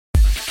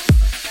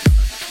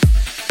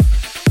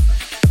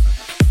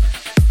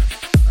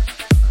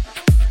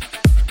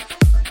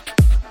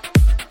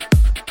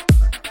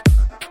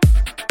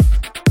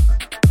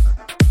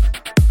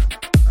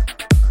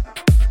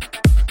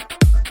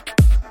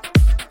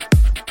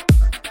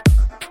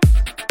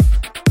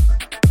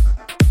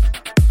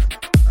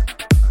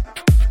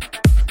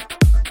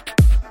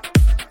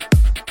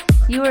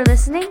You are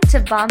listening to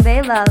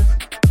Bombay Love,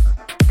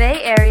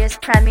 Bay Area's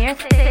premier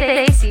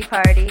Desi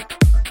party.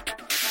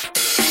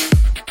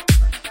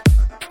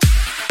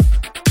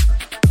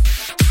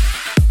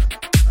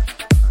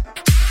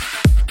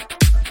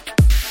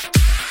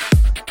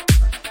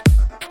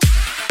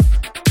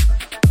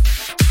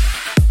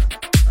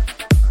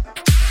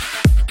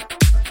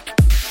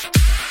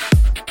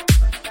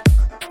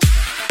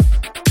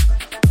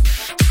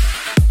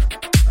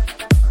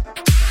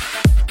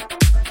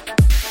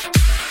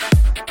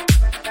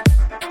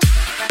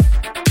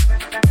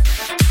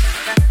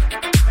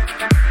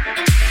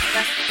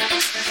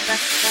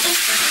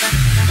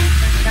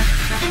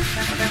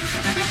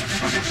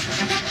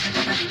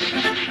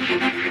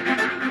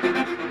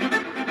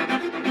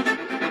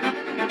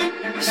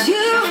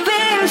 You've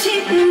been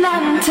cheating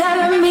and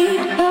telling me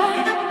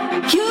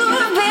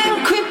you've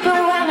been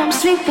creeping when I'm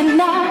sleeping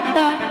now.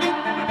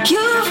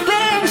 You've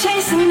been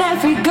chasing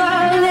every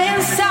girl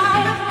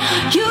inside.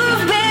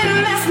 You've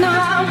been messing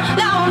around.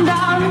 Now I'm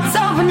down, it's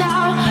over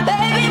now.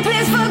 Baby,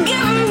 please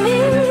forgive me.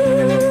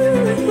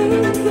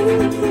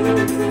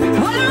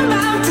 What I'm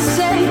about to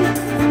say,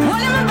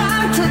 what I'm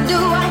about to do,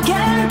 I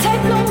can't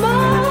take no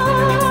more.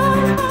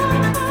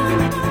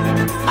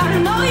 I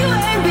know you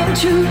ain't been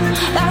true.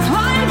 That's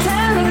why I'm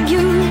telling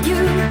you.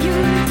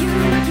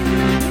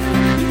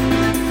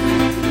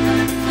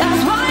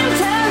 That's why I'm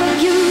telling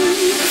you.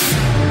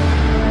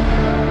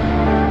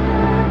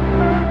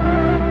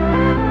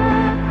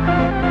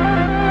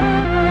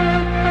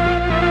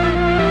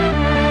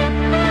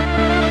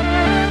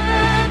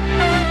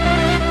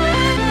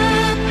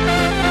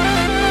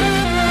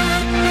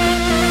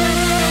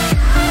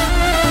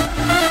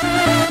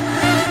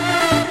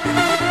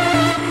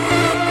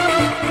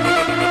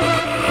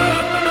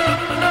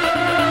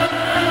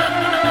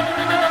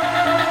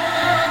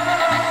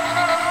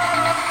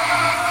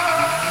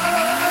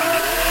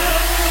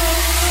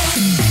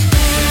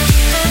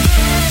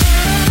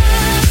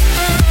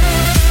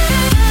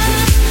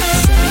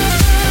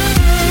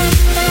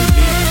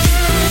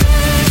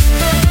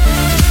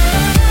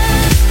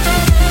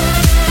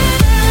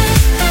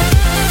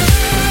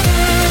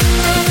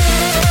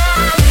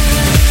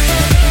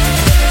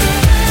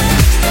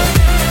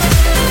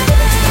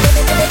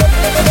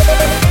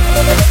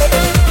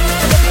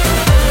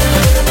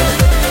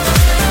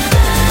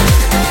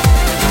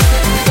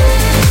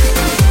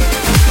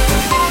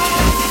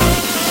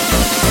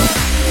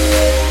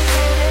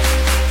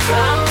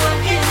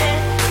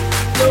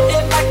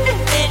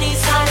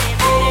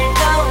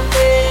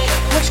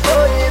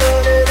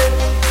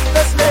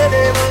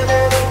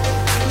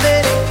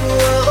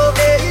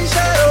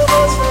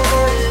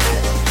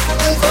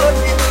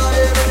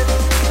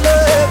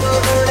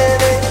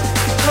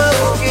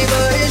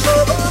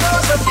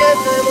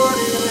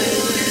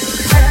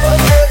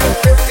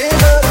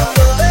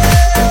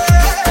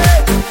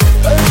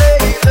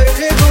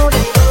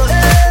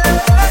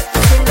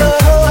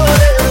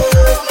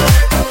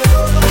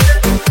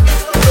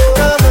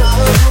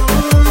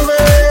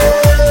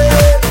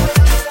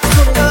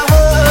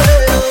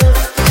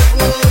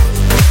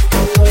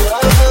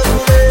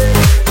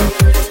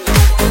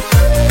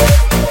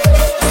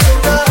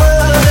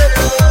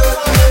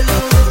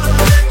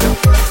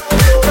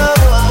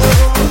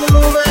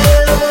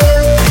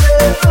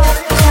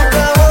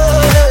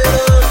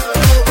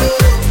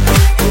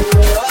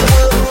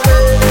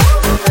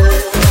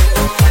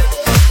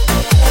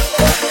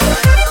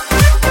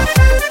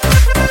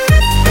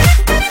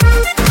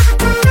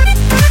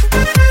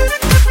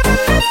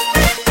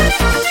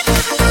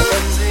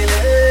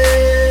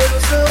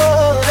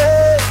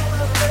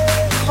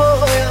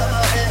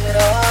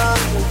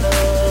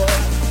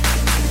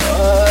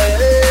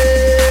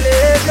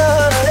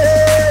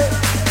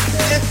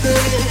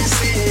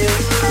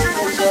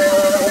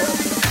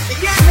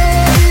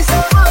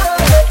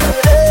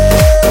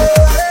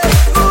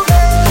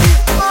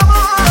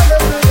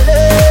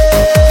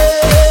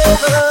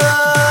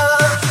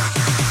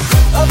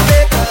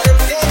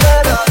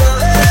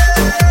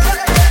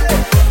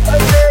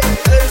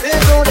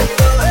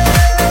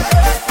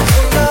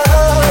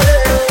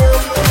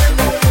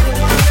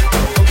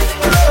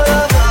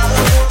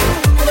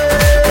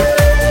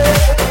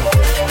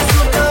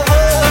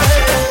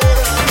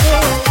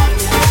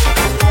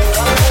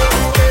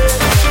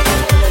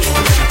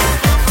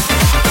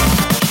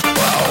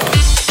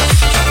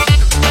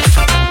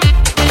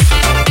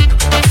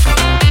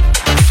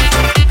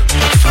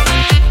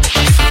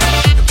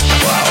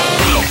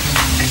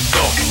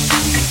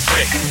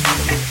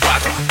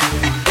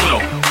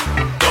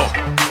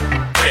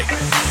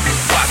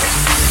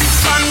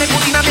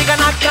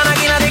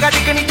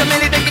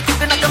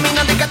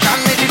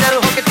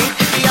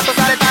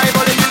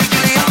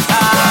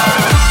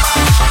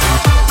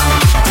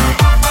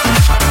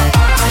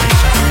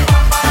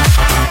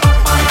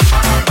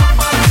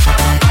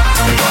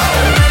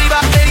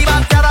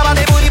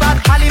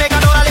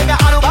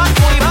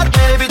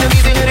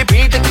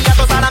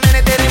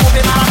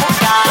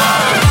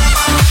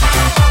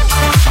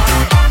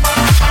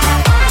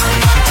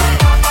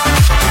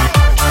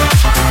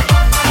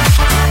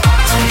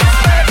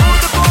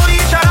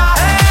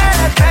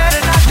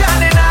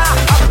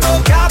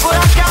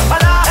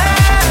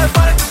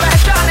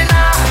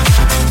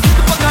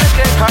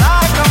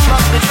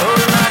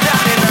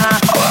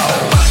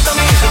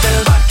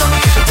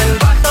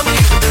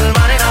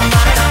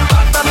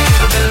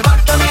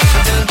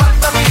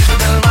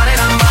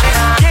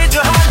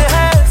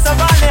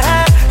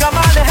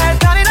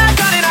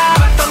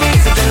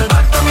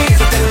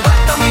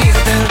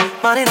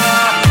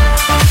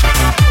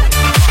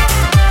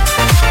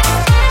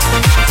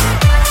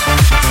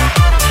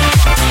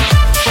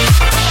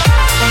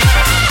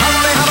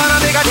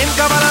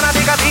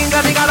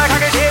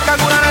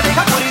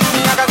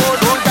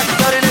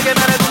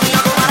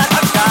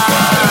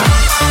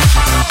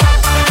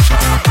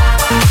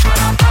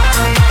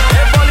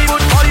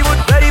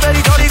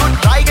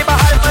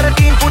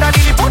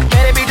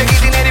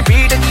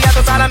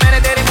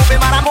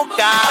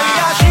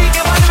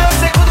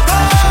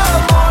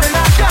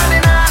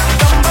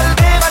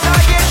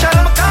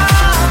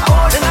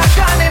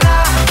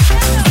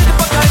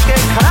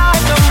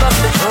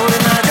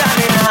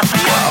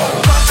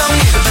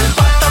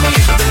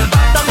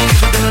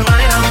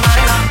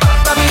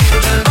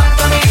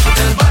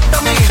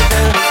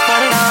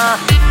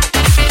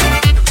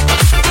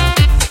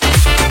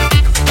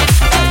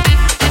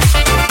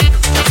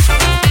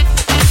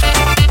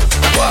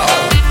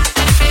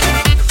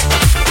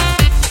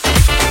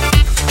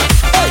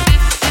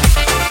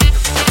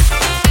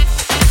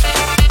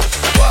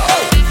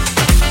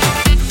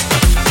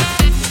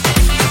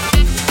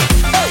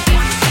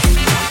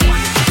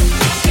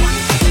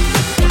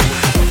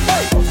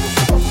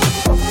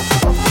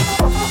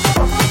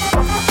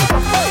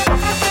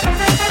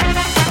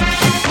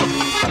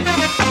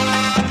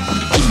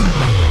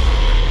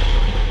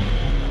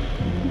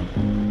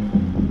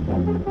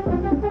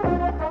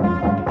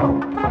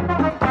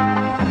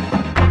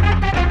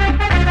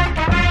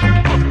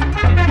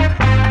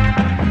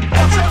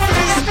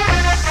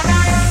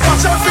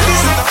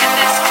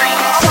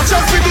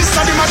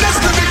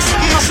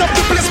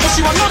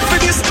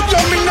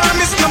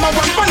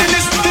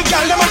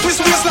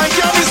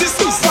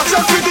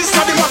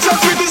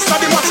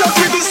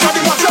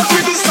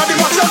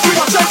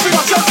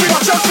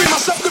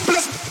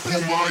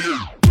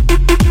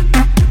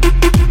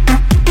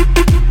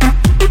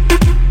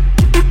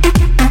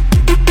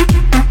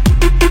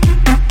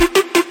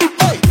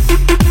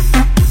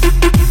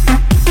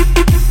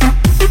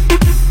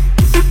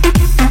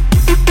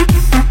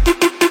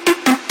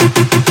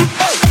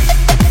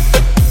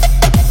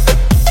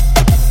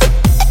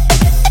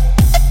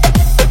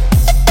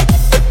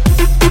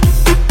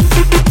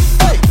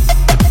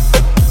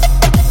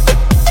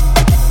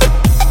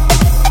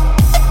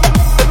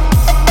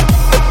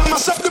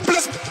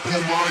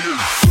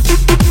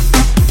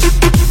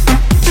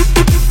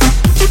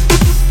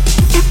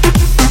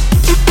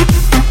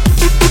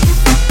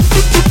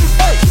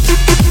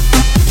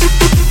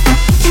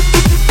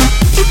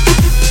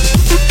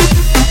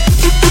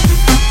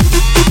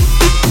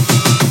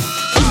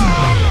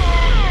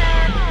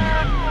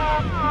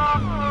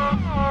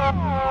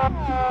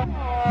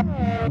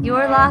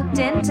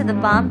 Welcome to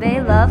the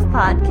Bombay Love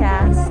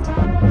Podcast.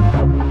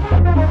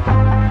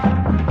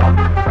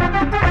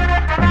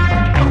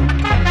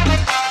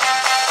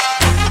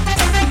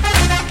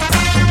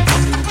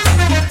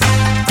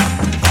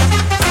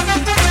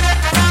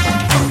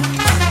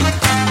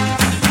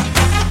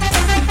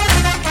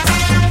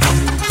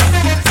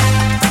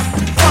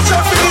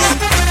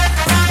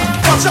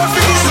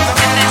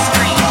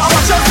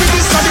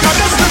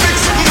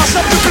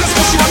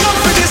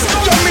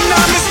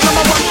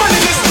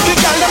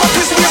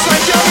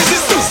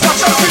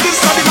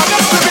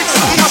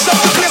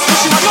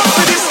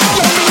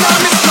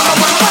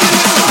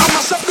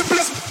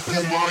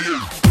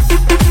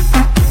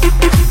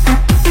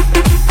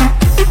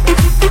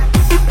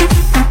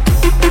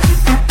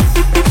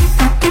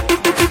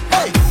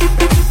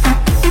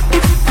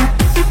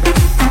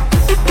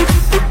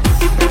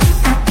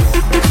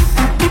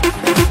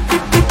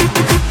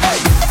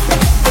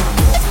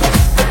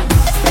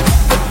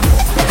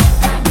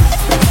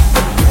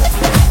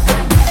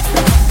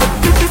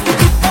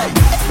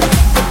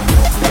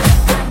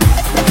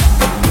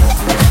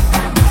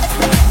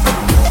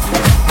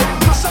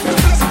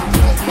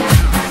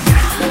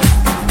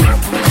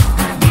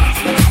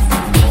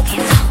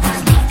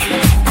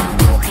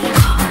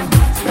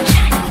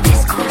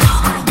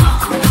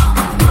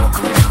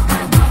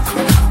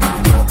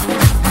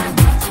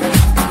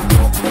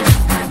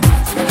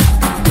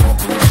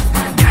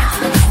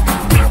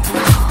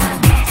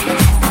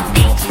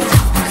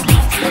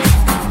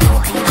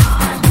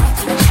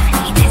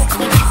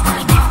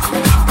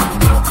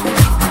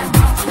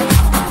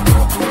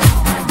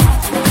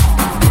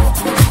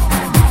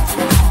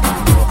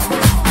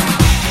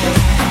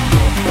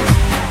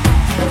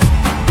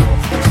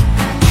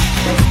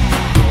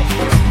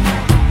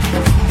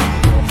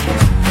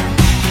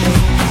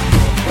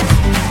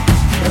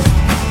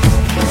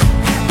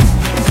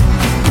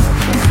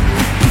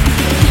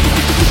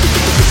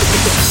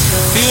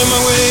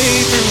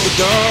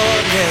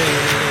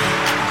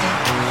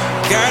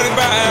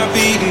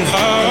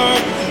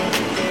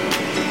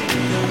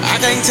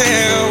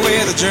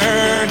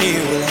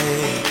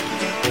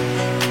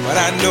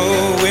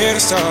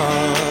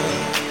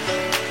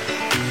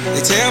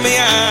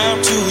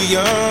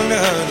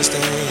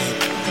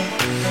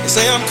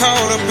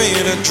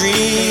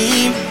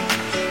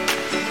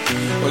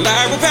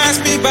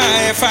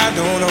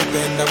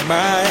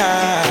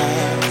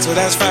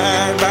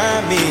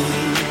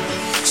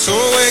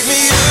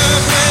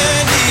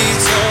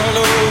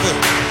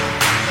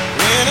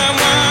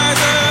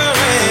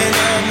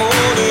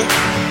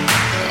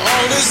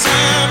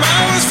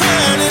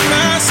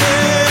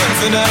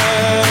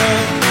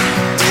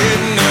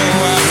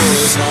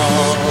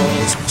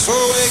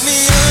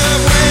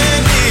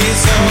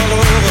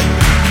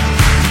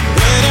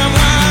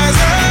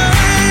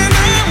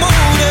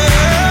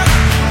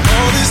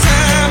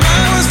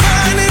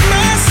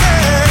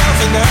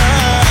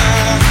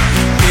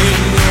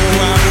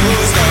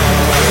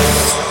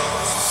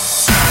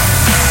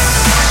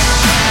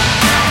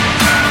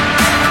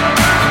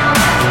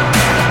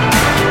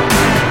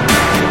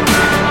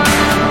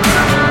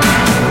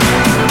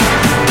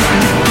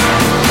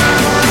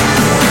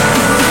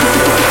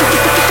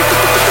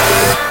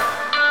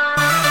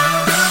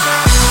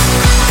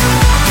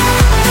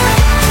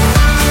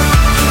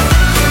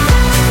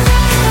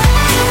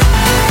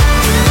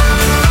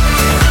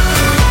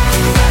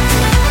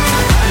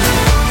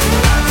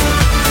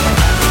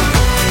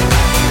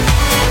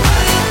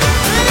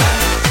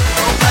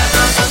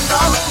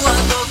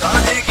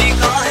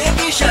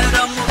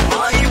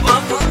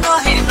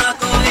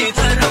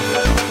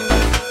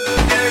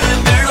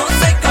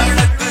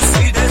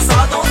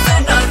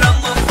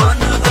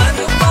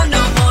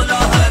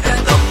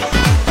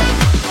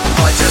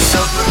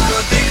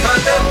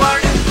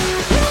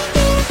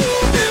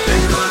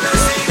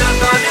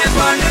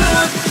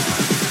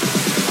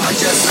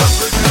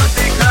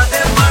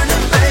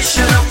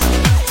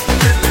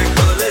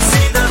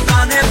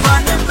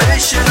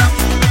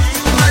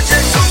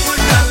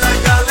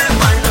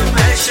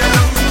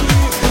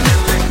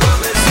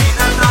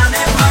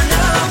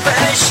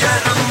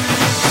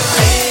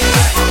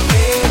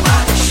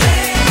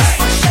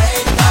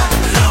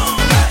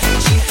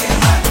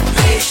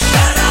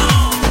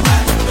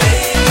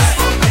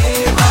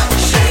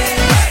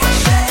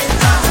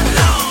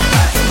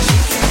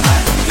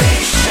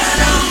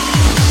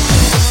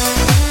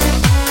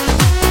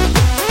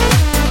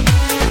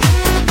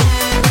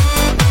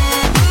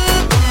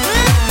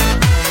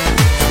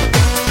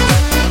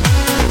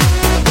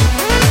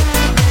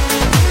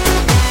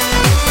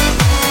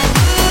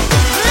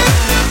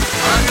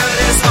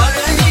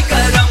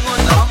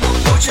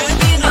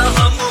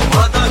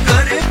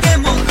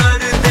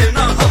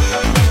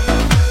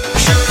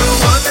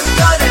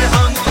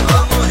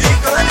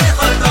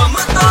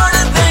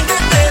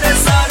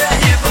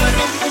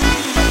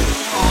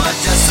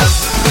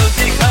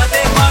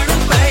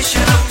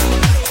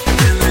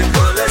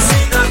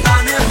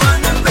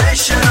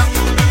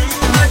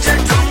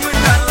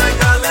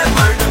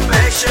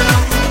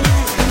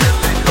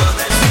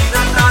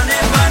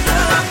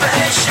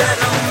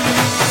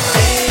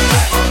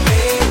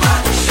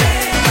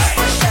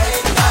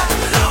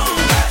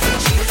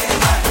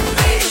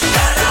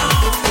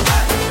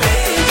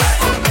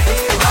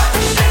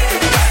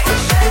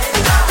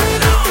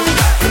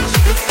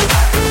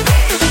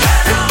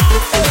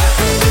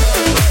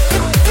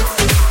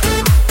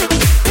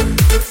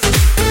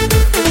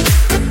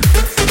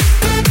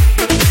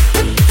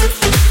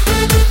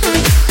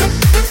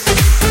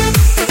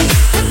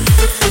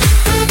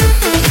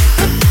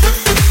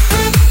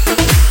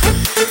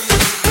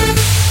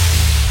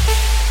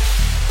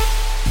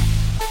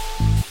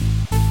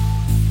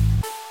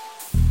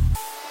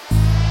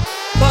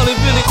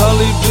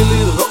 खाली पीली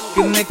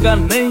रोकने का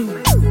नहीं,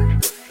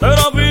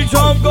 तेरा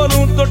पीछा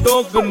करूं तो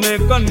टोकने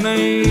का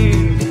नहीं।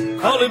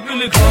 खाली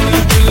पीली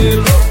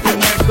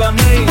रोकने का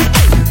नहीं,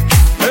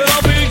 तेरा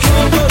पीछा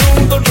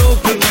करूं तो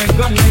टोकने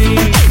का नहीं।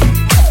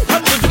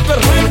 तुझ पे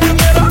राइट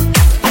मेरा,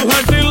 तू है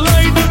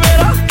डिलाइट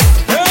मेरा,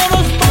 तेरा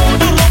रास्ता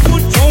जो रोकूं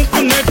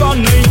चौंकने का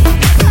नहीं।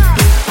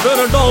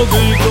 तेरा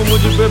डॉगी तो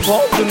मुझ पे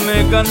भौंकने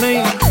का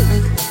नहीं,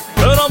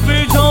 तेरा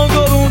पीछा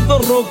करूं तो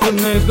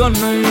रोकने का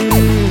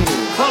नहीं।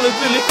 खाली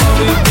पीली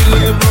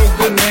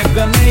रोकने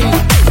का नहीं,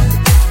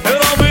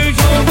 तेरा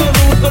पीछा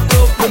करूं तो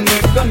रोकने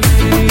का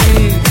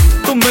नहीं।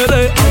 तू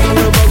मेरे अगल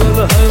बगल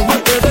है, मैं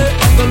तेरे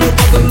अगल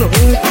बगल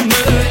हूँ। तू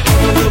मेरे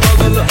अगल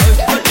बगल है,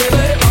 मैं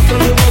तेरे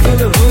अगल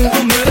बगल हूँ। तू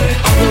मेरे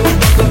अगल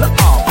बगल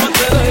आ, मैं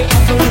तेरे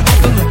अगल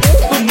बगल हूँ।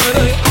 तू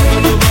मेरे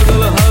अगल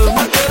बगल है,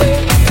 मैं तेरे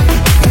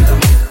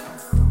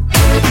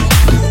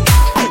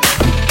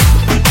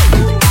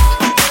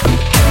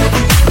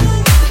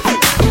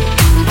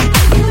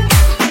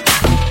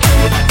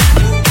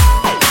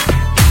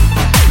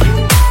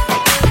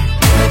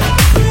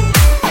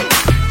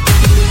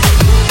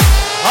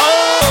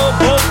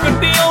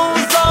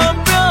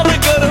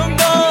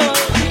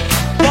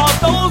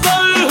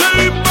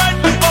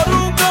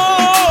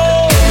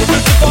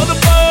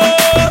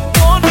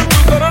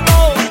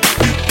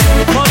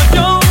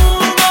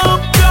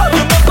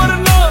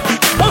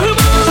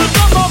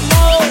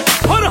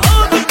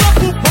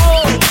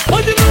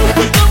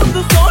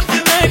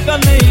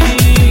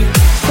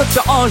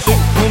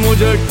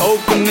मुझे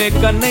ठोकने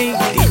का नहीं,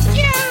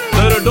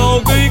 तेरा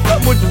डॉगी का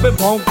मुझ पे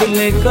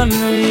भौंकने का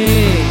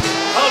नहीं।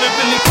 खाली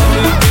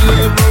पीली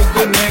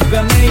रोकने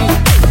का नहीं,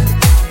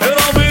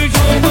 तेरा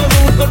पीछा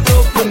करूं तो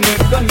टोकने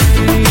का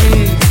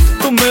नहीं।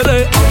 तू मेरे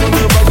अगल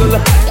बगल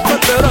है, मैं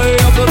तेरे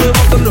अगल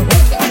बगल हूँ।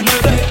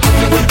 मेरे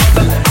अगल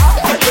बगल है,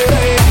 मैं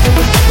तेरे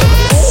अगल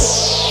बगल हूँ।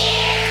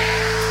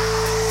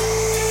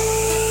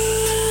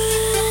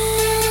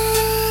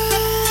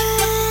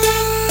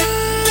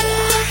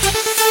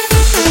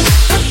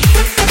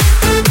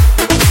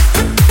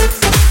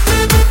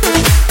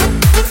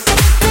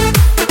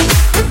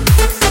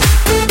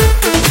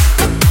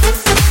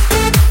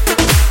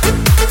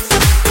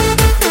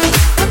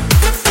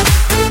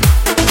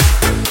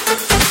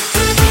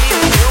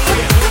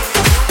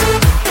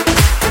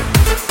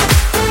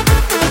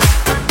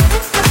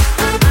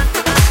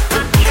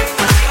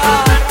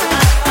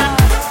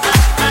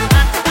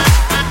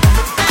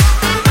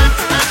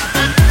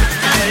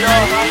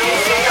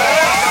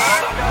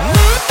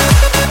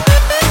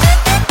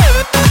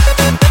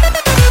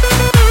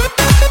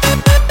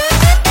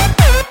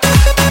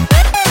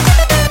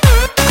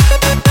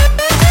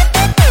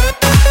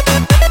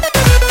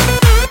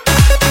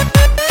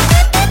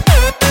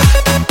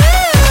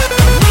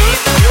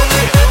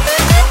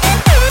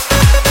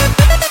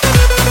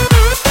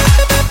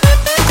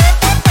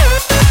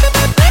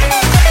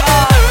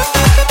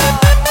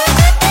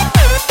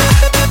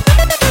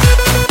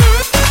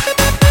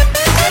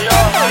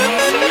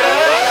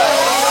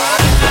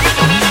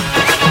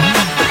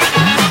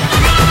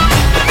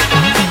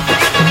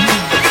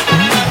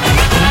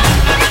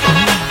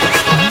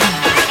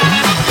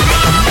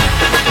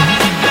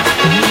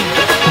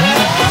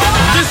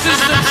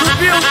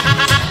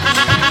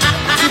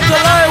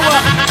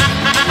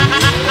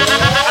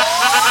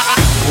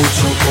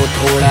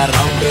 थोड़ा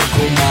राउंड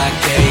घुमा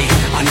के,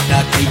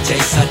 अंडा की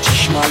जैसा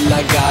चश्मा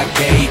लगा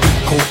के,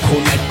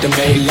 कोकोनट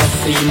में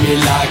लस्सी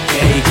मिला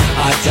के,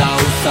 आ जाओ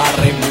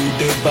सारे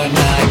मूड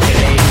बना के।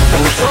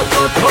 पूछो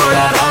तो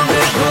थोड़ा राउंड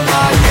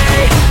घुमा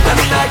के,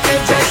 अंडा के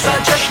जैसा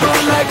चश्मा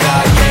लगा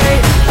के,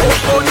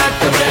 कोकोनट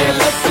में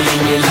लस्सी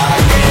मिला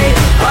के,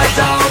 आ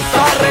जाओ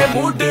सारे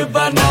मूड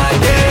बना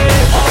के।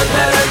 और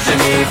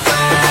Rajni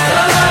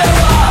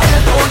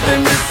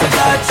don't miss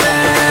that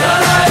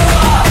chance.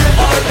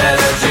 Or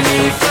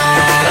Rajini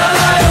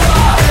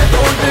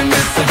don't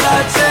miss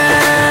that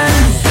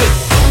chance.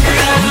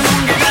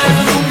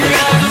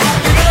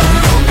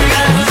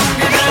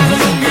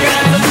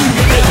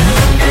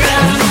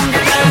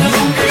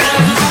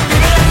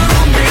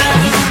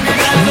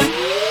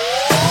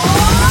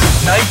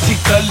 Night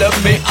club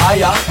में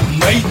आया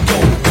मैं तो,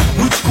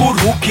 मुझको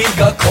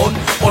रोकेगा कौन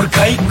और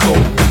गाय को।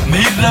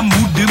 मेरा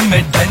मूड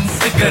में डांस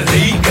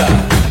करेगा,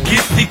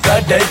 किसी का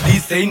डैडी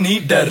से नहीं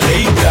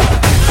डरेगा।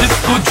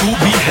 जिसको जो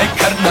भी है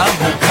करना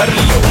वो कर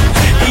लो,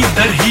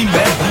 इधर ही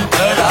मैं हूँ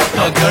खड़ा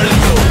पकड़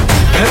लो।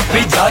 घर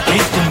पे जाके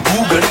तुम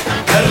गूगल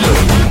कर लो,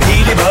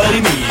 मेरे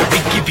बारे में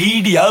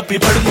विकिपीडिया पे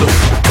पढ़ लो।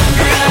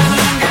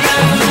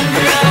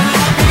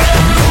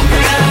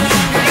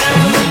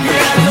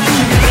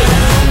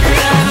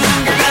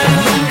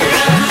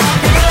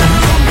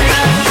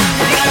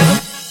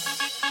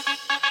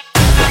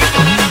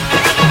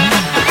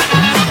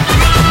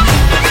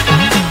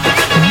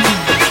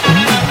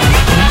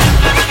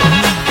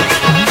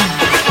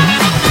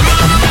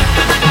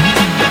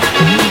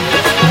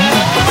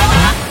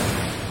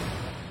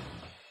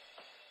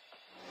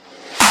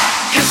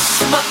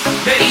 किस्मत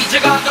मेरी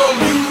जगा दो,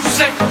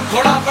 म्यूजिक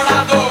थोड़ा बढ़ा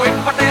दो।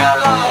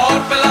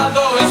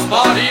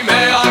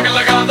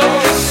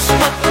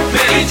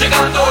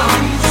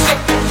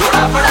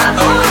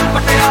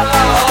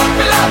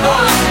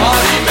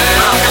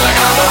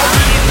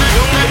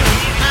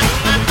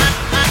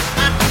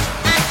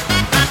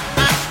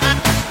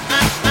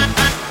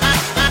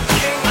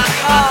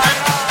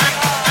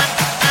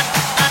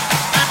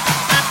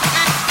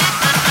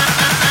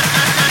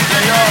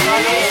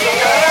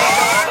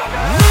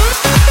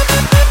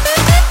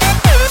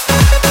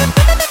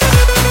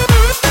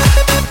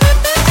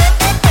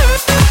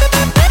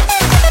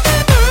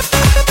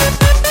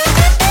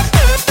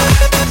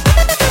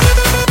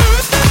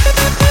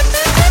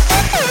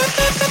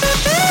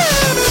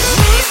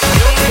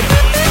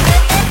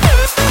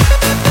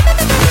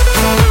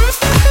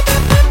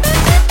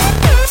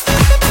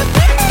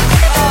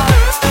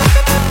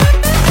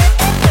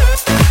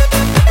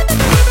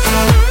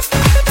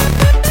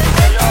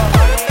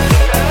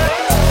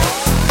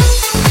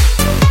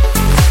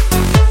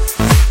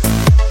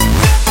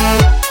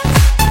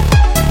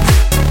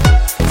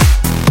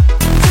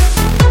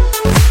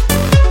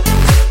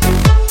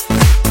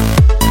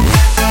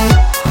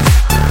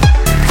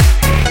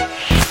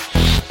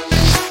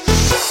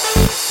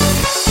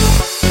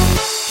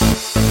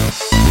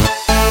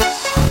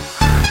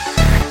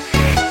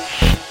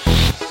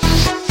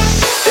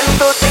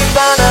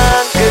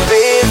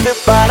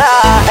 पड़ा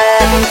है,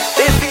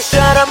 तेरी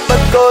शर्म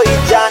कोई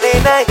जाने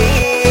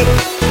नहीं,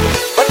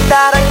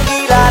 बता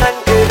रंगीला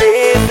रंग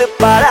रेत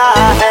पड़ा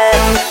है,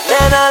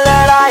 नैना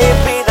लड़ाए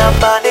बिना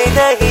माने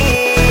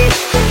नहीं,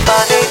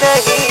 माने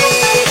नहीं,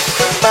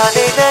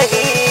 माने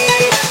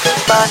नहीं,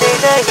 माने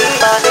नहीं,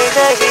 माने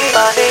नहीं,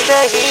 माने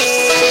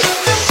नहीं,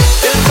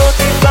 दिल को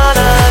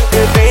दीवाना रंग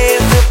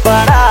रेत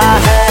पड़ा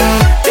है,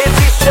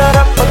 तेरी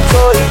शर्म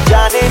कोई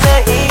जाने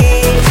नहीं,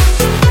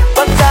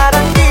 बता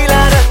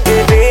रंगीला रंग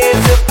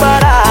रेत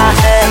पड़ा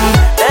है,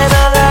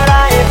 नैना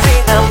लड़ाए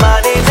बिना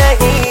माने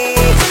नहीं।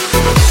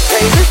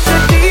 Hey Mr.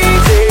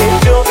 DJ,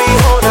 जो भी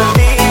होना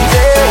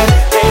दीजिए,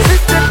 Hey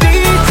Mr.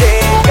 DJ,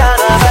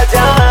 गाना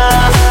बजा,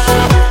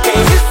 Hey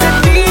Mr.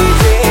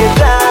 DJ,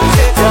 रात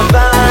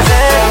जवा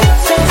है,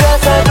 संजा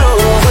सा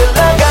रूप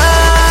लगा।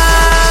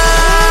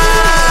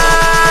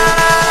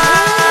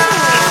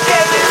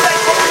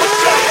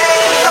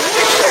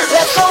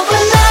 Let's go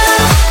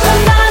bananas,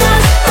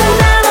 bananas,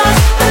 bananas,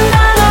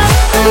 bananas,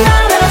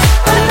 bananas,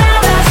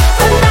 bananas,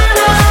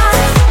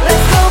 bananas.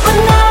 Let's go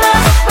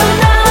bananas,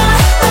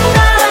 bananas,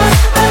 bananas,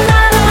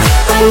 bananas,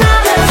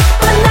 bananas,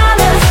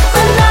 bananas,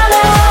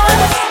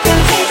 bananas. Diल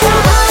की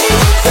कहानी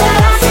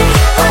जरा सी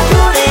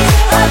अधूरी,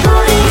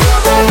 अधूरी,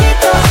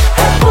 bonito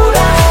है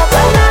पूरा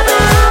बनाना.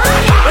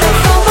 Let's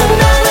go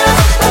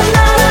bananas,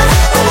 bananas,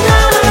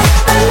 bananas,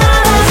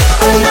 bananas,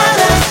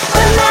 bananas,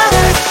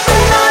 bananas,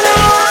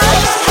 bananas.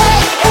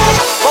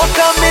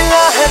 मौका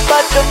मिला है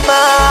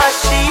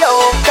बदमाशियों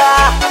का,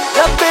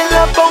 लबे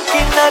लबों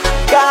की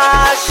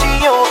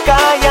नक्काशियों का,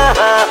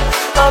 यहाँ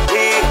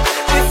अभी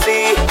किसी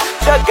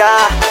जगह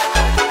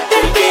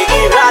दिल के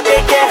इरादे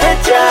कह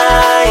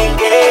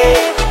जाएंगे।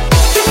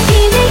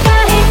 किसकी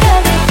निगाहें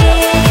करके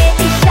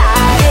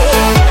इशारे,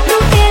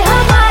 लूटे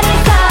हमारे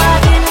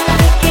साहिल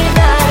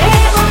किनारे,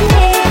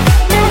 उन्हें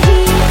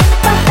नहीं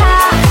पता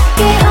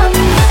कि हम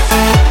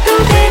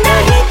टूटे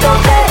नहीं तो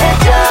बह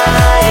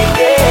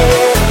जाएंगे।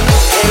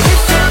 Hey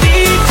Mr.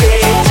 DJ,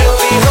 जो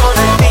भी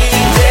होना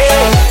दीजिए,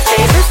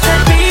 Hey Mr.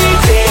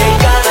 DJ,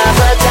 गाना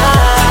बजा,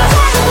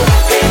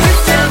 Hey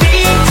Mr.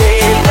 DJ,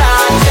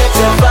 रात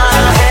जवा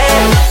है,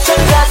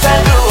 संजा सा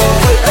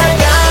रूप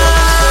लगा।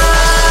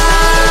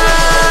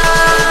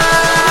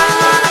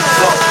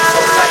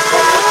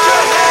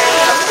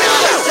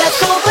 Let's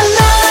go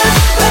bananas,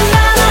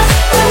 bananas,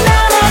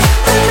 bananas,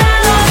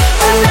 bananas,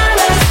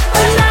 bananas,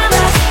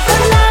 bananas,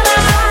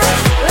 bananas.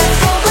 Let's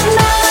go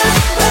bananas,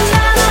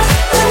 bananas,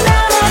 bananas,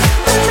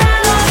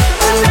 bananas,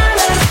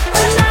 bananas,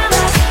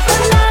 bananas,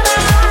 bananas.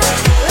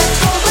 Let's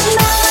go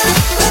bananas,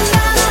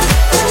 bananas,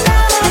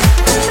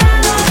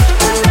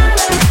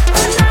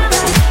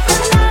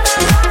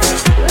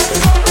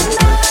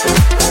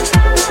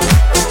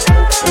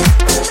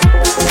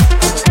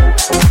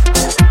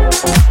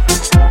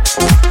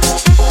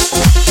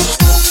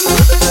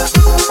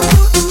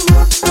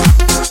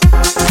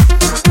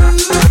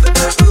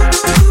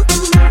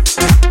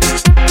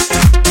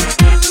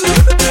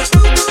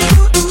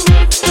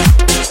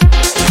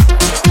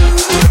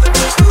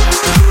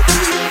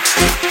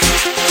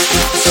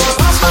 So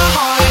cross my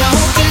heart and I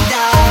hope to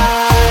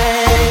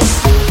die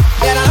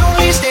that I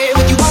only stay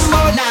with you one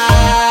more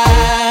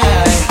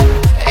night.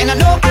 And I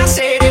know I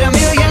said it a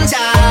million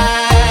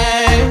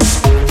times,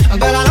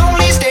 but I'll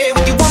only stay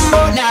with you one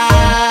more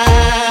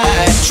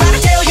night. Try to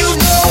tell you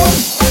no.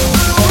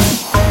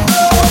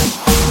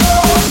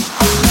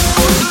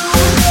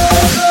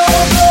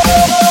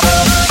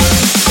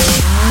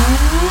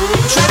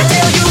 Try to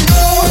tell you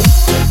no.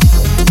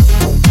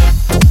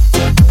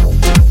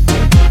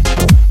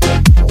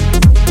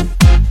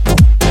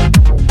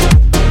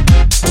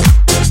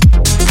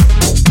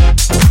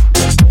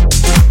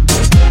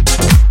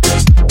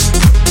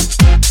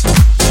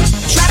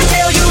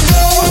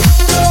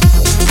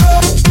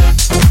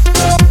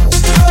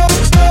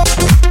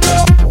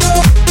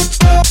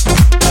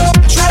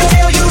 Try to tell you no. Try to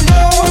tell you no. Try to tell you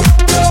no.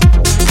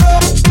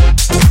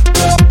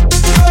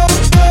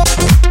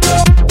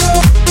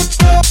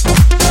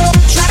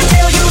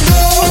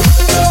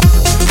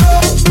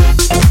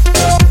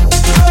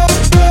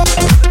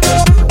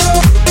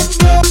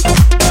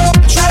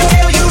 Try to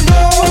tell you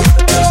no.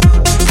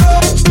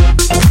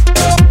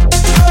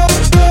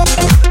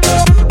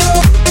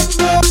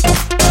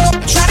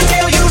 Try to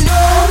tell you no.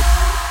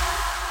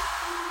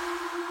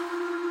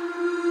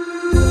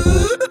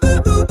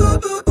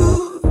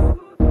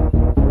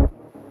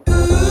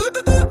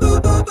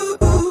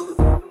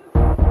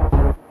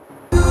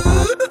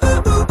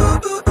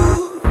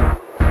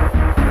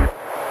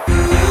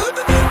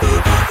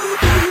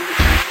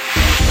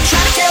 Try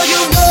to tell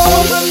you no,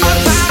 but my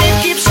body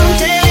keeps on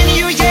telling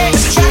you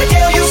yes. Try to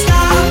tell you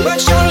stop, but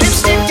your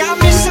lipstick got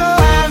me so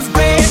out of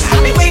breath.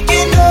 I'll be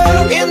waking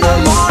up in the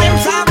morning,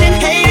 probably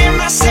hating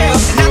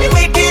myself. And I'll be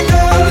waking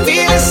up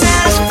feeling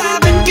satisfied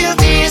but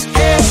guilty as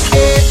hell.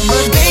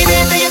 But baby,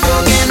 there you go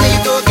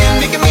again,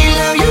 making me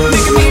love you,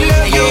 making me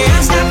love you.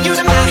 I stop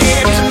using my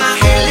head,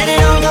 let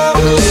it all go,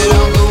 let it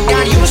all go.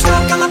 Got you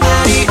stuck on my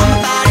body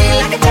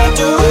like a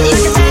tattoo,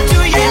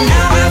 yeah. And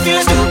now I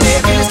feel stupid,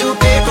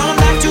 crawling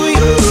back to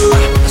you.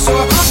 So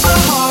I cross my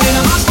heart.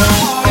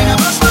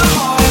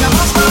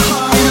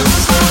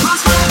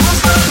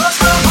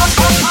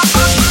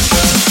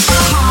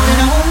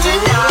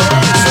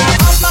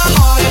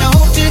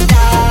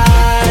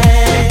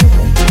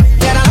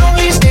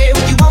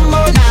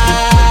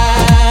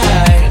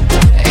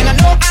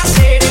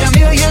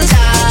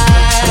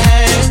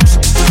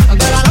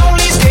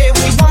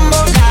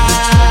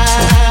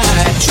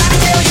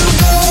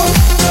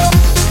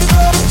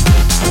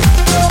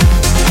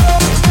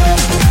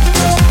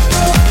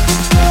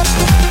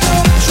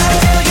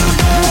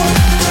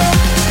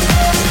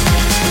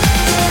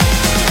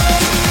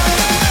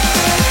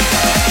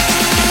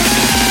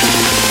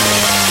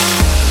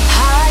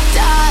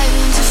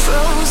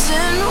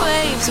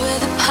 where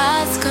the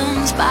past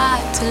comes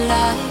back to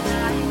life.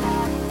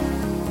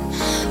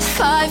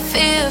 Fight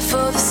fear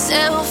for the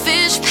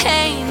selfish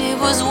pain, it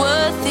was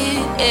worth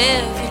it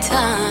every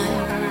time.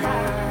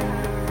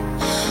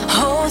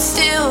 Hold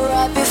still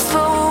right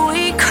before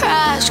we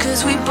crash,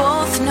 'cause we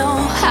both know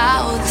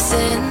how this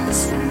ends.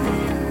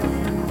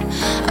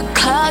 A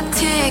clock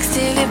ticks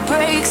till it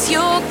breaks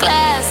your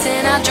glass,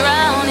 and I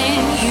drown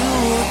in you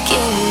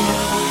again.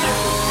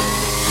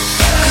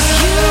 'Cause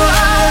you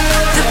are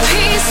the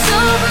piece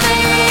of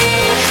me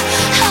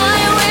I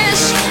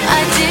wish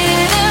I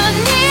didn't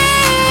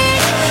need.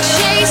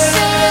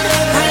 Chasing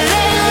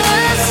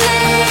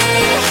relentlessly,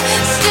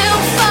 still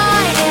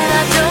fighting,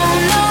 I don't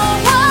know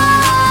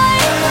why.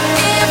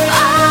 If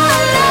our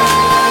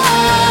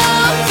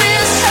love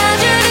is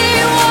tragedy,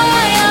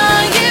 why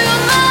are you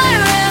my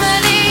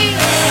remedy?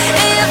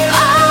 If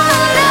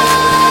our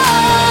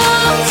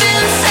love is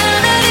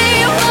insanity,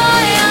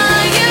 why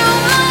are you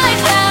my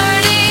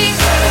clarity?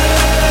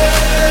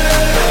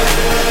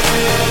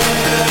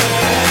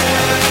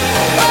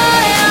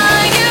 Why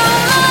are you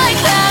my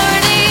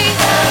clarity?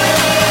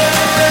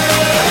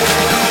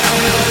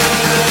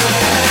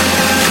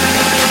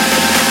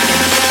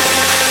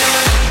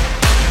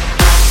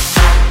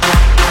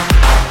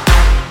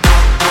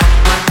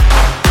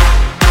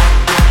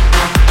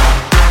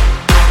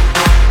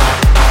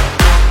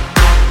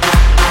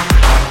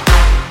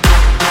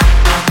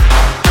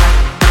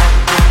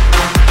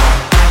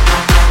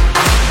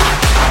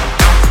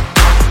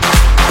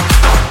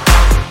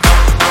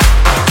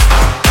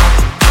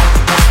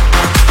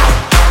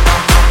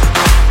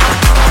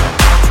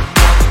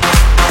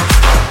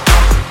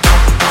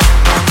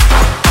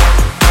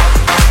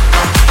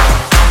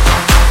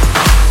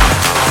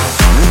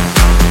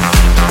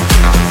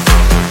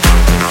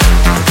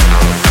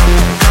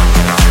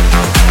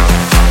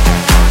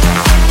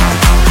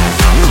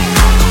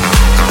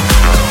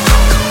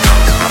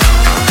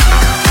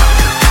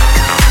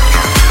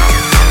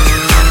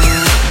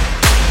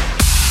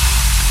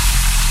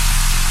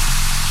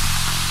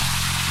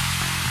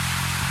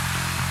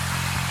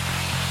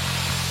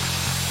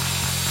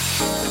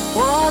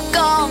 Walk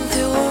on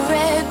through a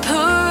red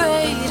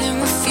parade and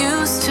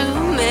refuse to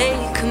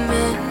make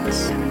amends.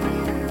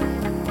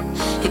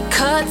 It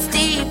cuts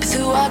deep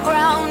through our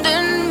ground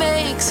and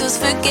makes us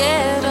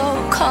forget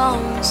all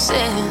common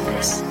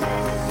sense.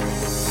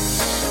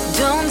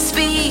 Don't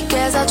speak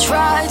as I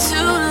try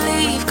to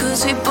leave,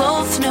 'cause we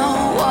both know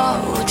what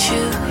we'll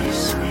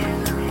choose.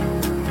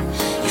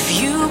 If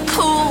you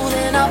pull,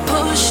 then I'll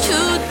push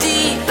too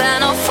deep and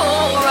I'll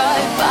fall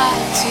right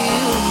back to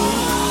you.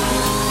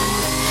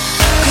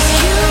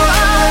 You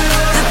are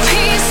the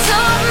piece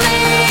of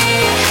me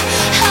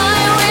I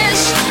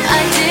wish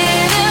I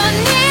didn't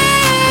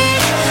need.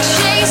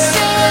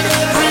 Chasing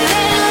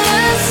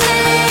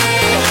relentlessly,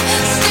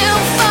 still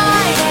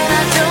fighting,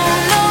 I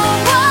don't know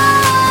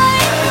why.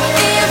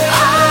 If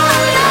our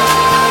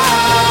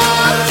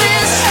love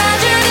is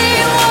tragedy,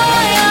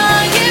 why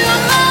are you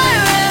my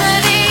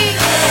remedy?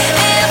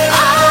 If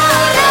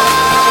our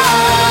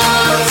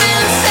love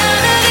is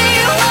insanity,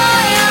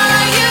 why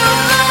are you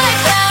my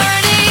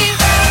clarity?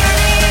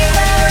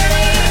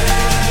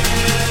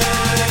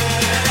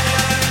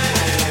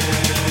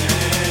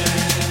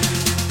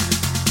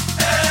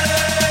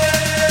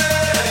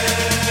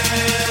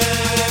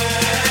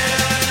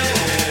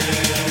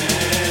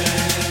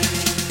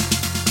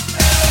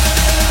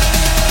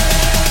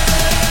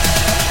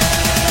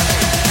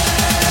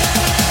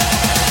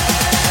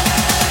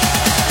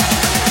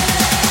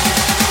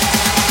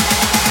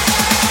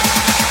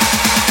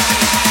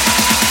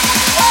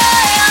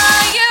 Why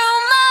are you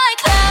my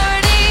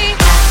clarity?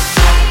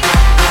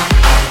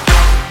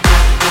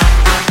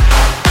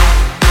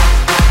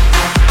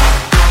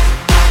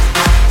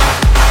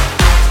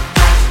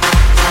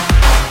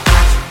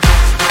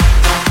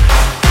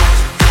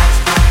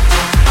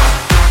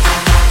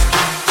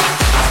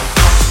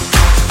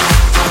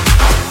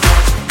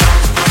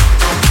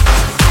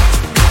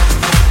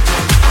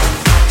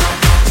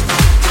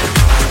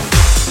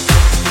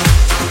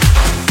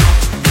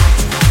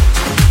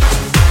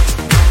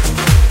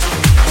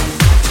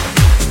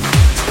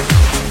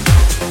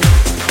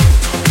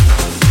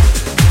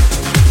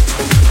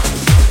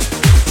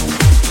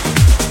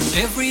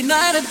 Every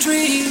night I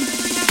dream.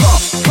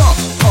 Pump, pump,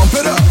 pump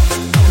it up.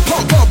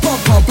 Pump, pump, pump,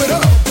 pump it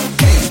up.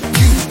 Can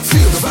you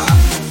feel the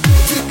vibe?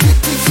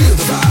 Feel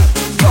the vibe.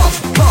 Pump,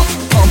 pump,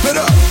 pump it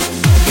up.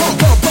 Pump,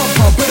 pump, pump,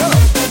 pump it up.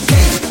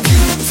 Can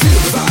you feel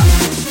the vibe?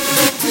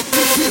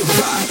 Feel the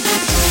vibe.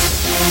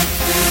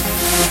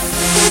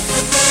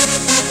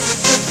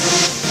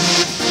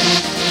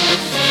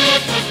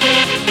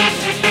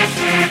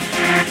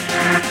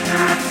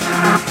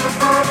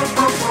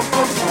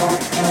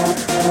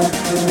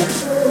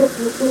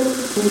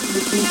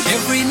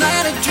 Every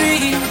night I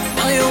dream,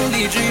 I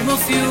only dream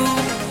of you.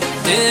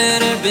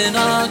 तेरे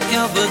बिना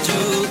क्या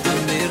वजूद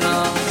मेरा.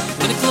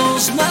 When I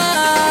close my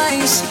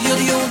eyes, you're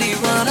the only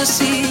one I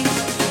see.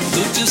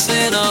 तुझसे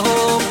ना हो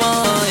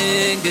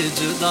पाएंगे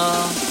जुदा.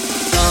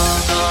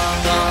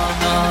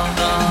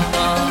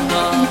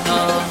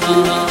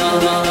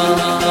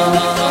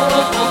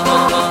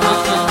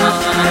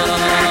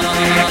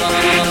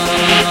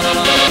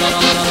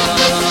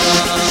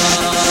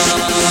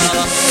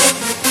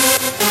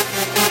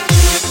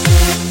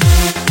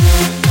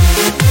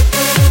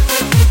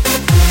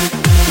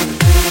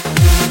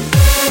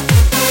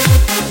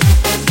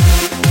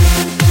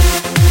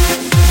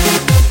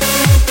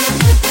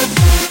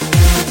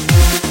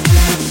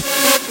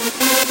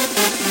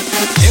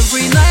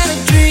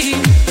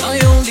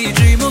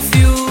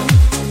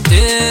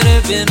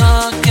 बिना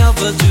क्या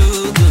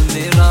वजूद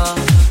मेरा.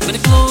 When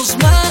I close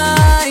my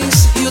eyes,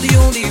 you're the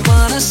only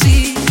one I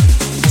see.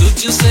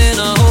 तुझसे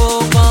ना हो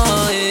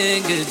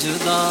पाएंगे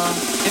जुदा.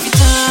 Every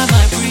time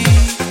I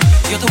breathe,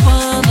 you're the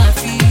one I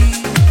feel.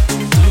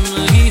 तुम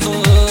ही हो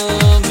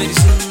मेरी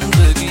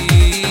जिंदगी.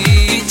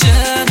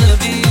 चैन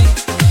भी,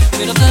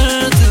 मेरा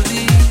दर्द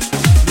भी,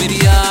 मेरी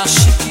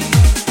आशिकी.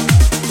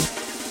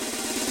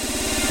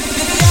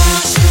 मेरी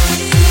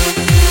आशिकी.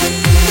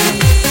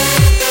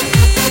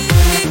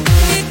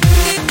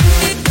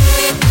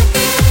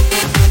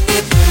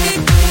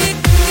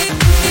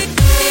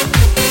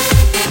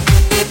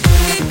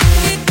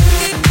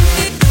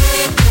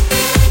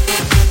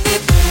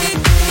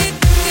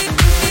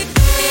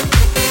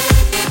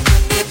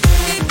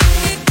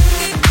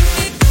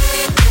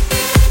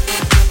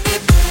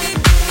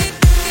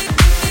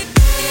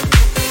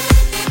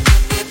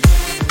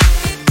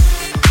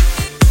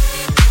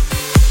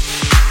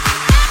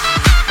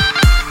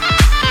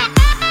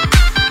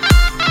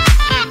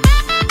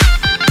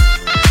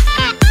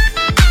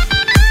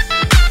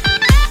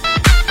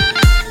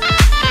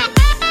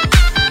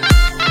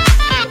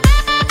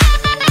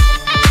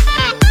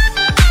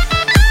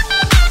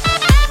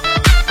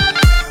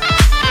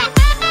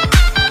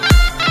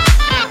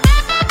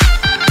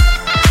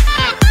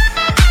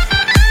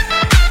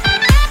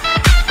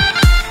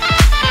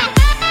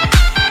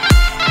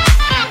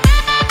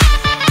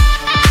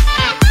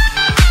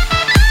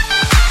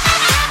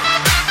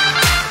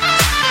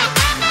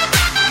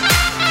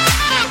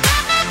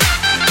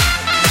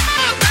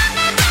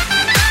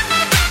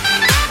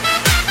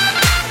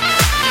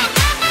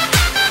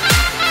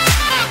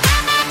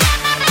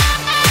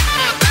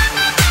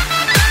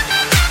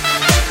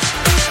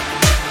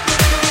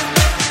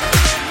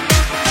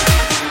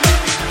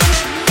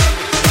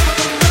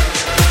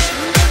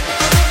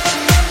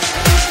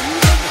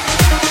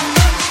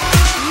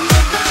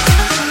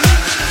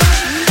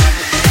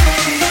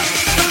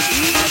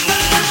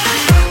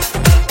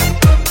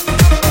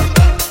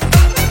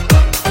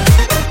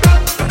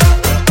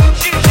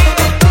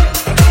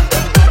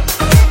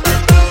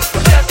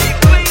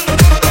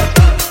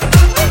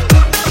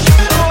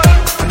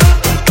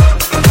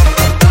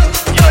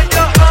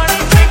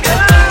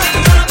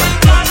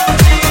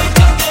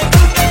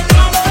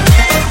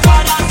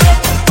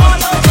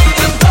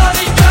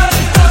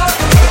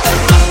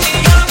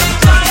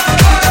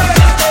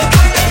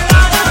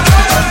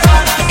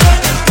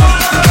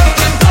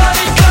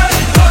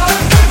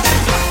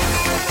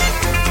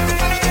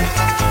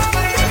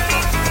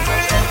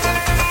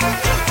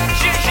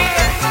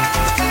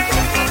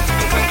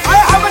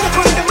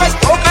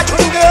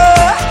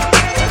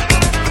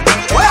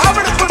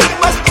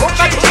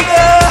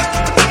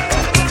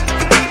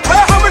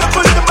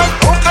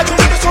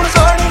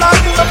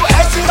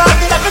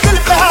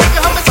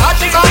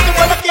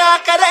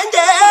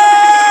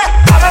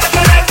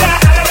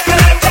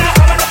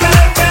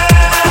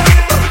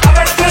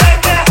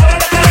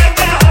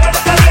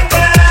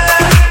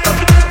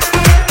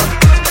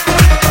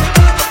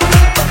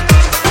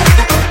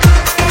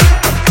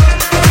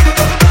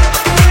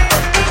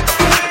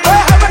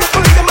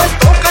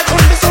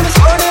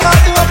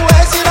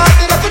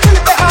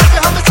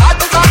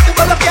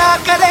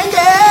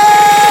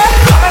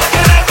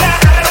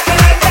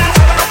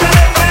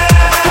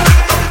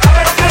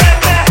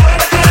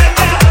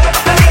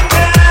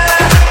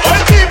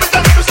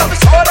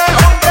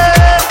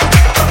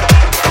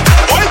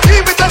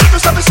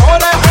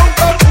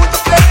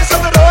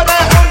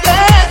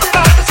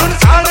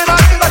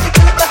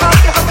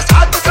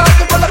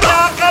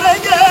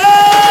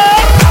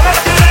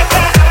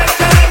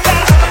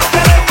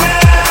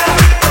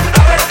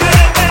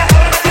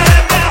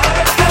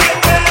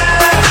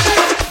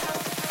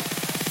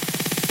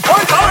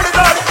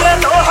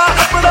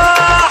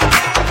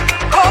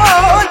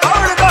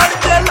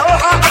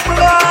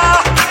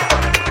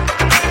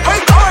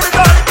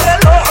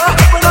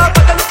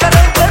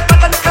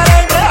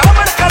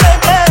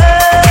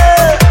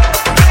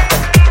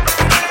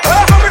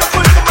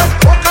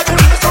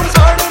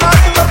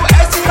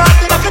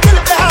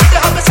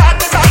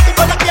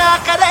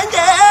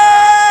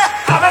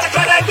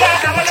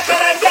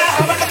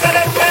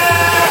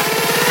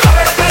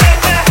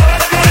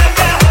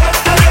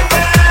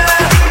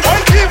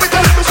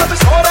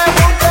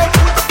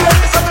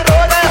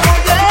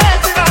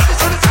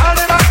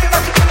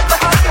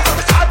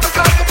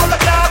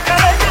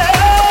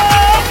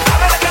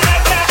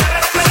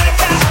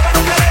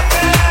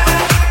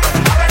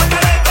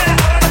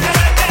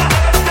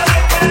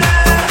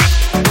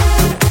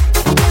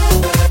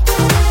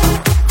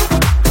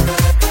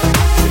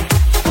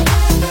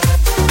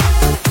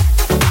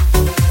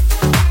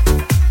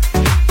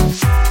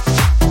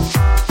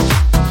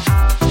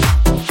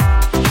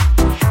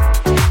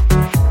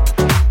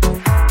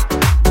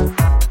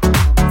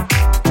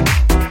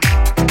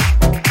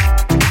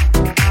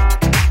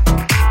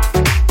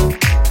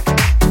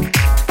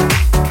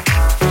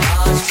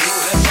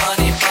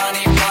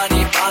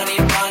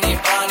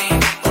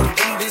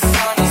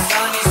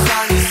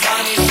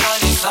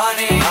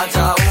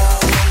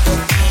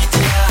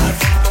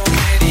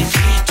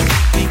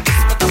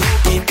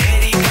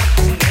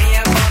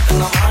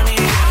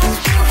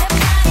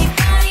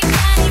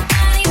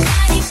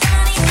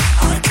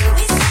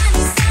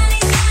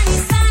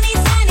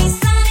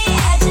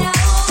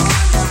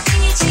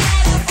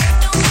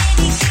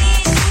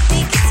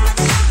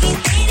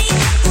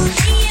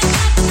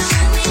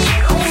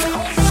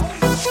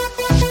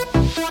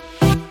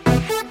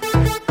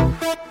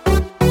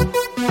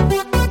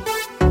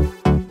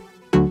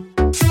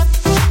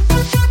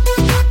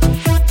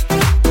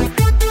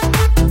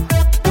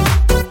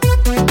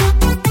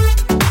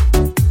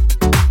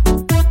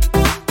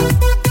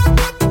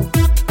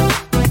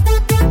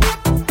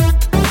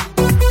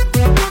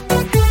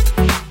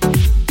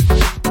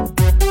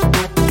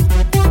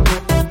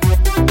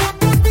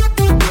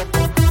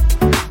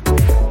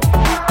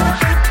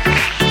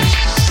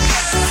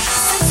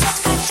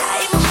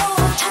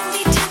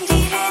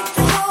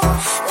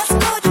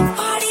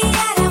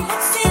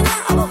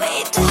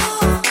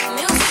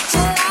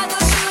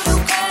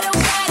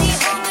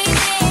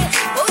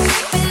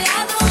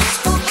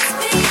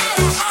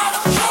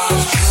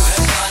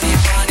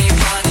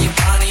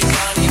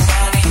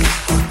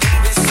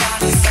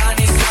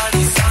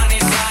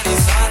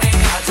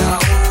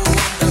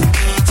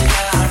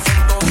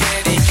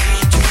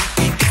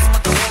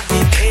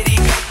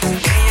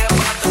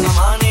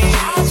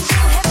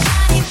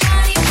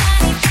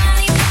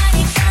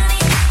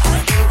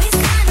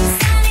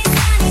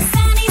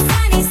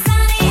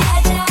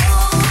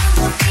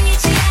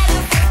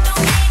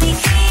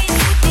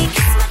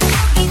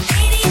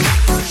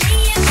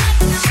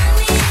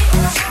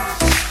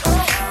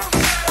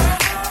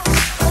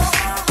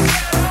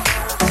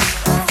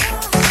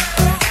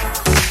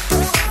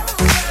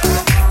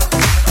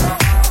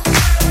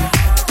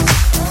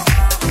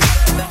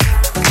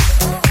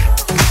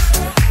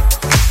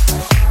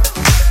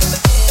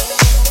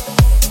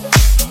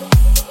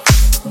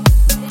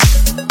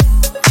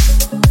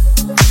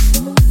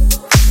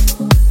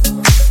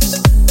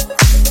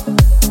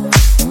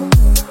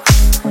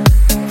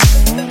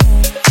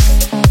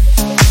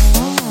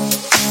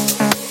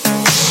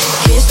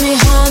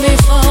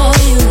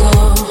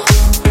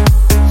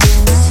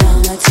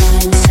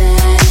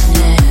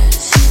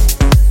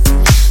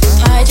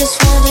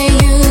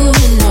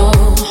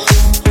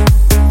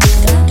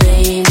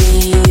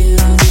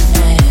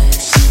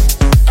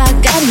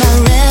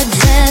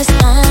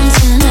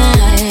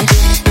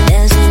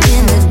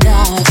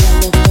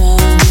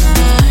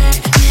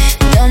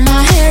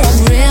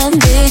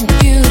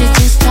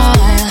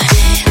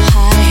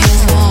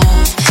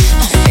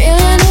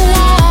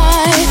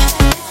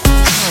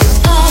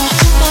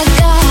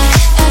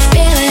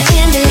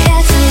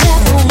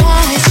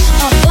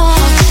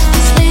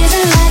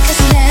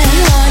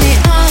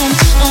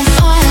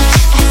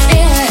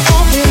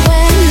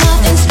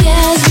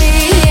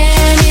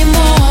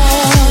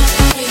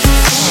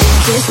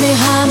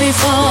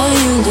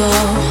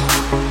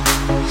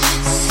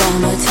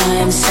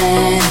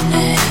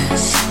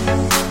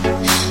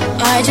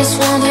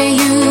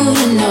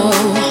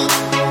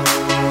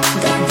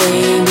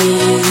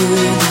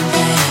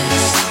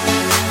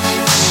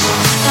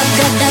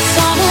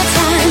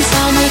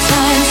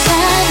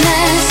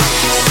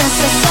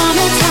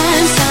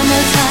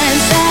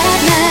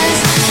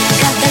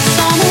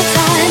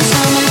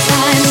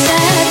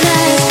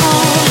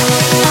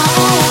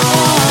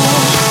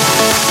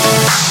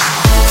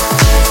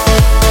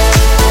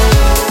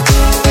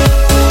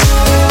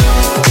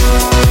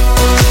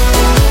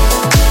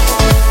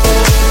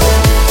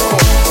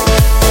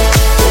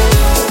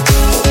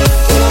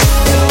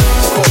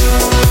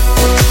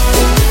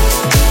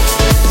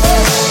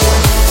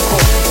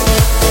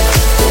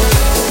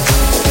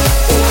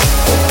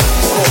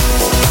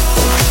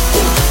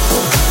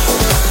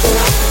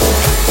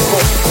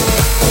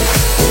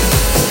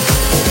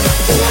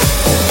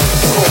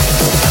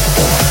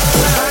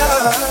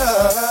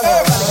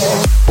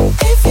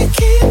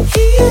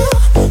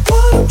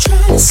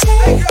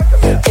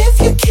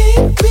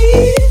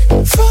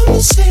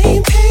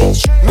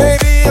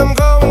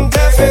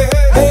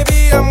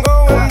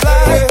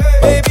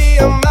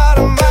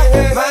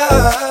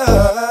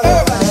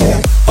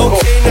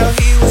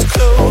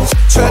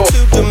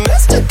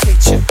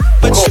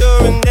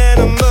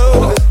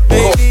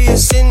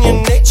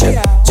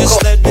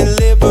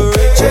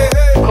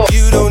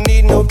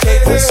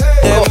 Cause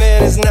that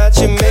man is not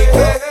your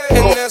maker,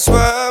 and that's why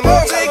I'm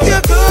gonna take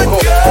your good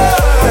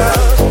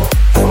girl.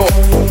 I know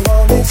you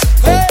want it.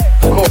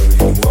 I know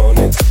you want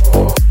it.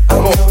 I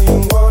know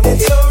you want it.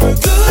 You're a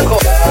good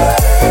girl.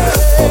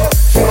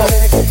 Can't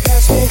let it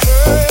pass me,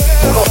 girl.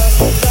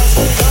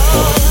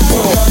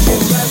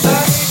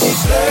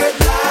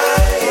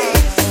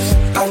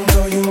 I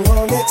know you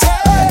want it.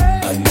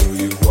 I know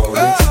you want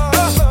it.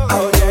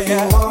 I know you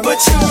want it. But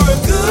you're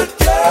a good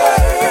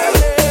girl.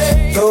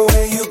 The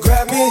way you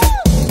grab me,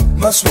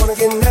 must wanna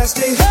get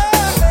nasty.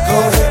 Go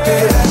ahead,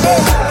 get at me.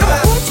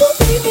 What do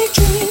baby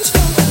dreams for?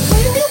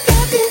 When you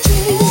got them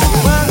dreams,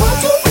 what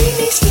do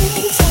baby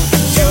dreams for?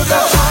 You're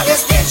the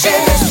hottest bitch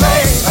in this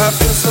place. I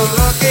feel so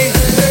lucky.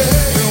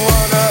 You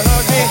wanna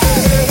hug me?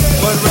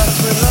 What rocks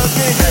will love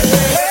me?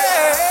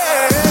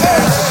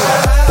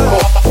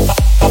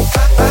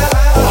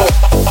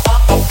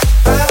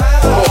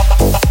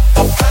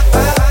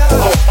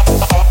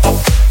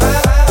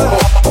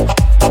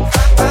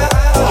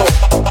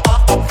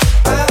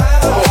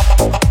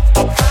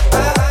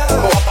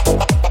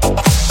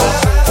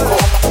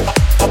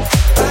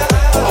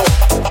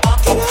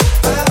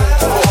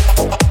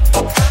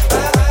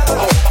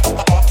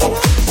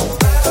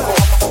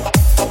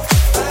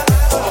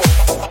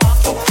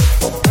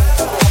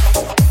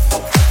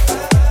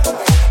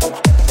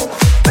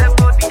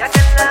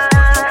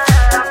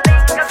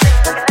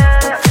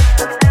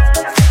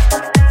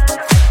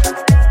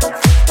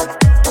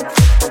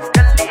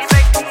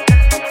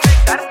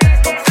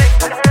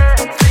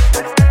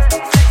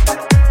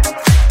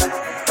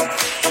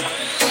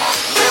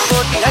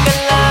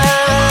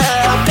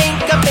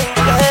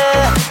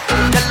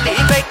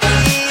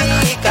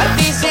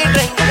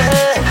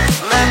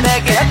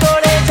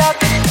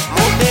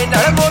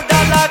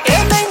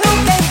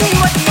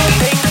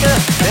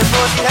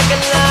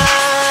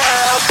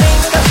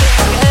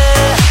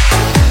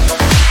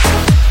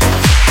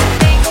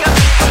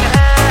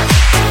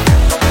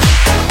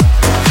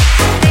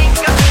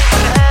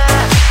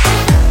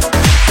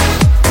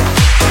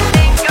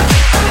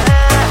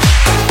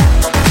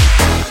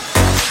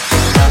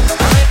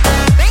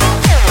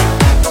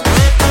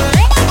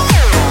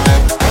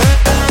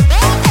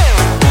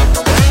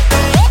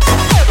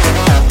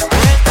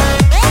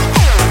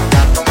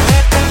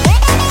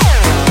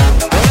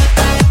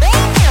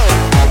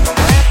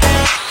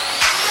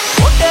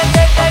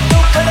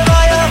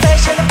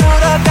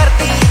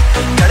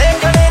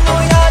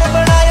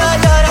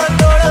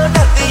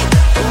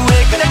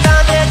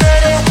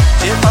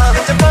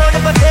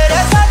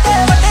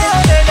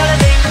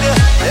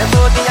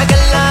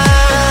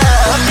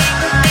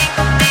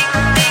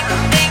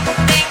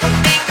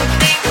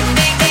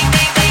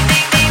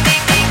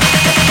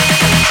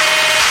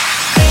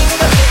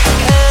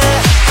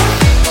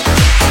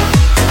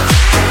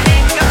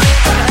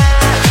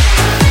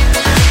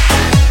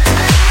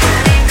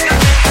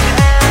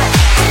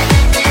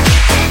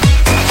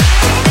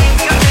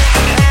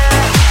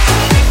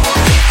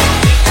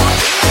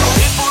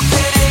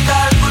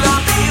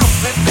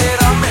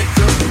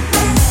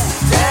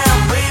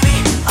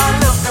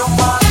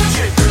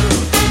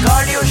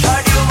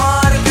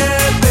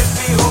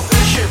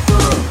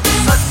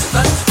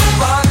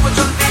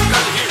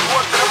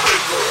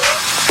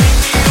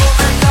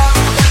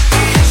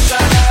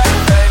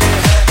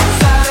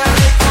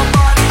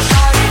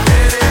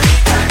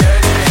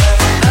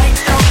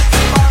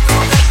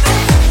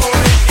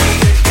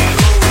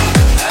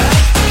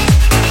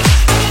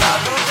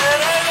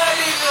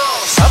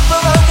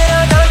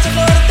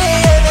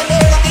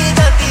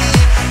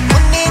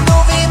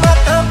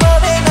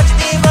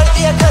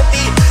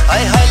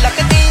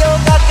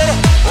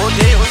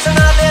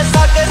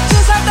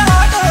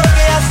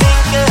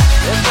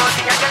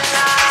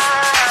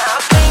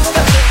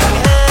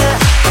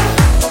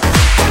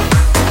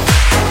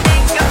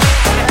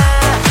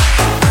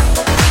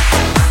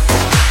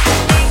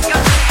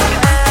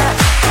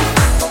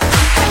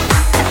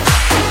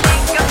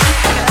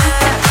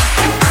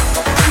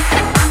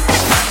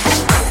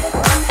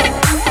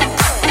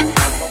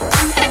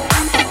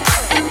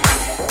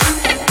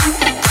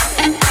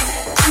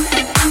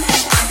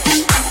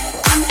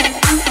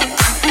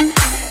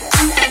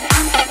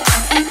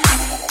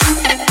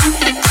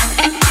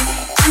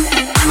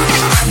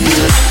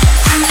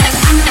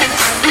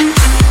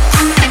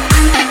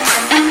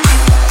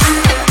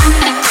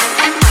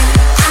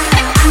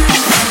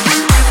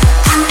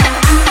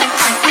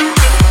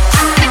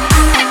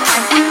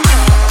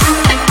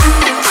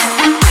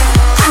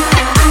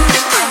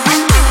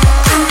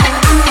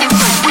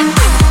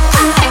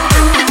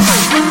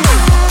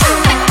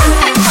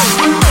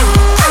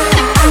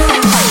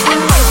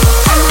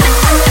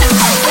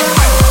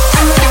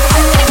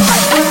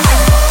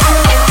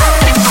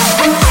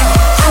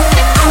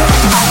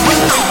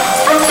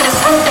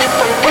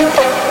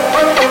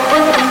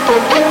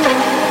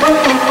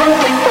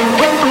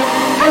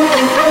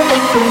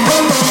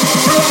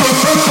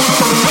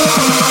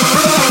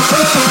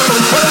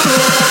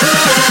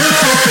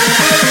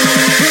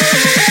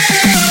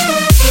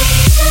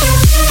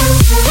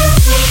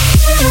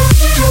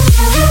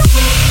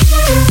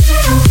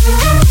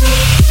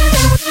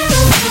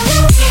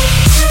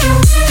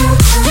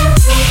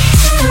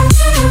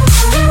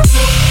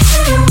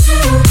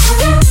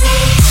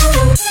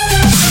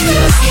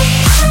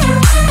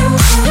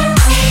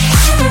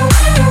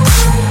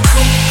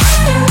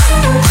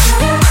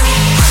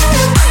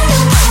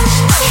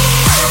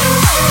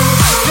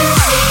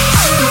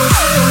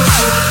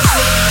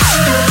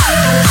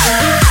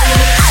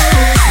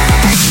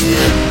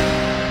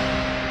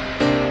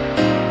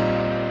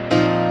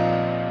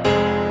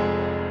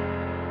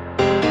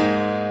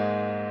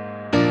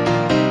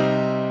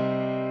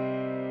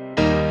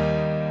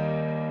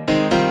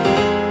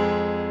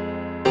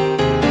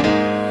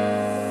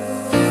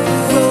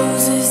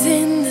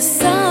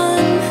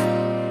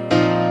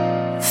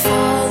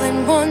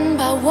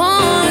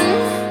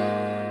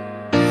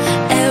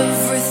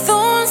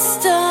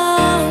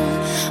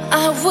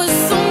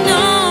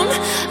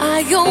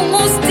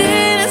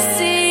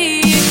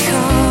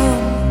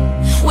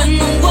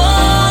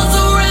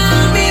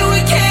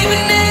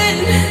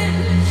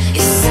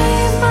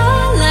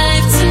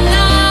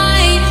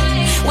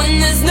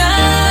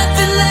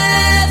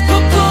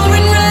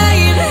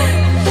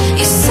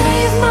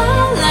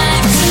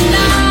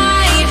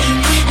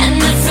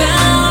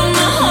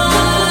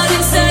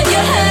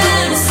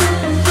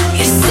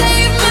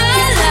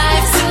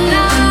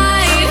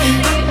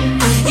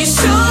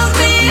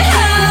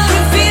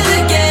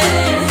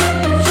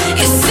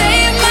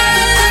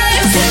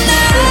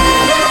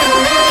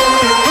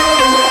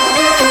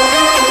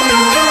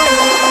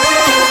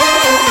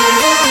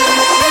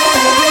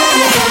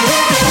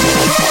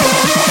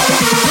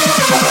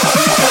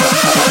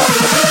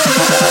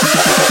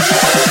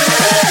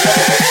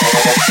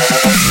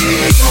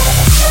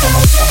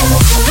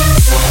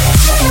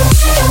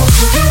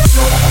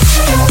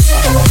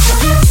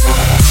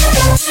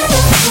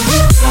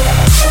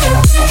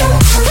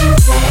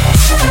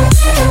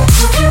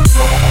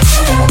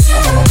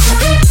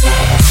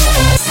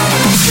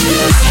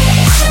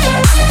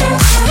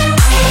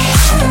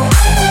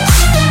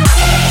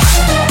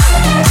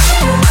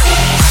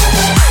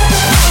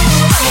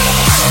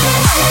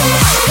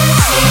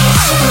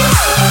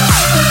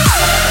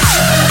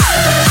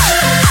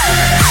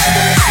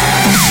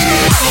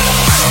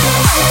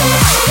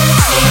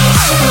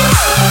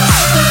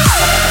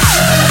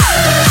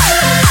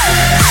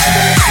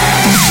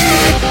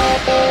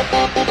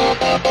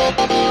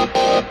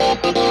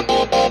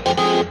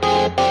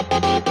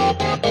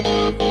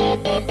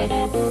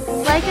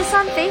 Like us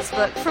on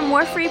Facebook for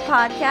more free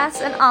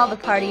podcasts and all the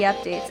party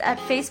updates at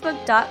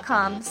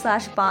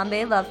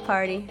facebook.com/Bombay Love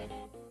Party.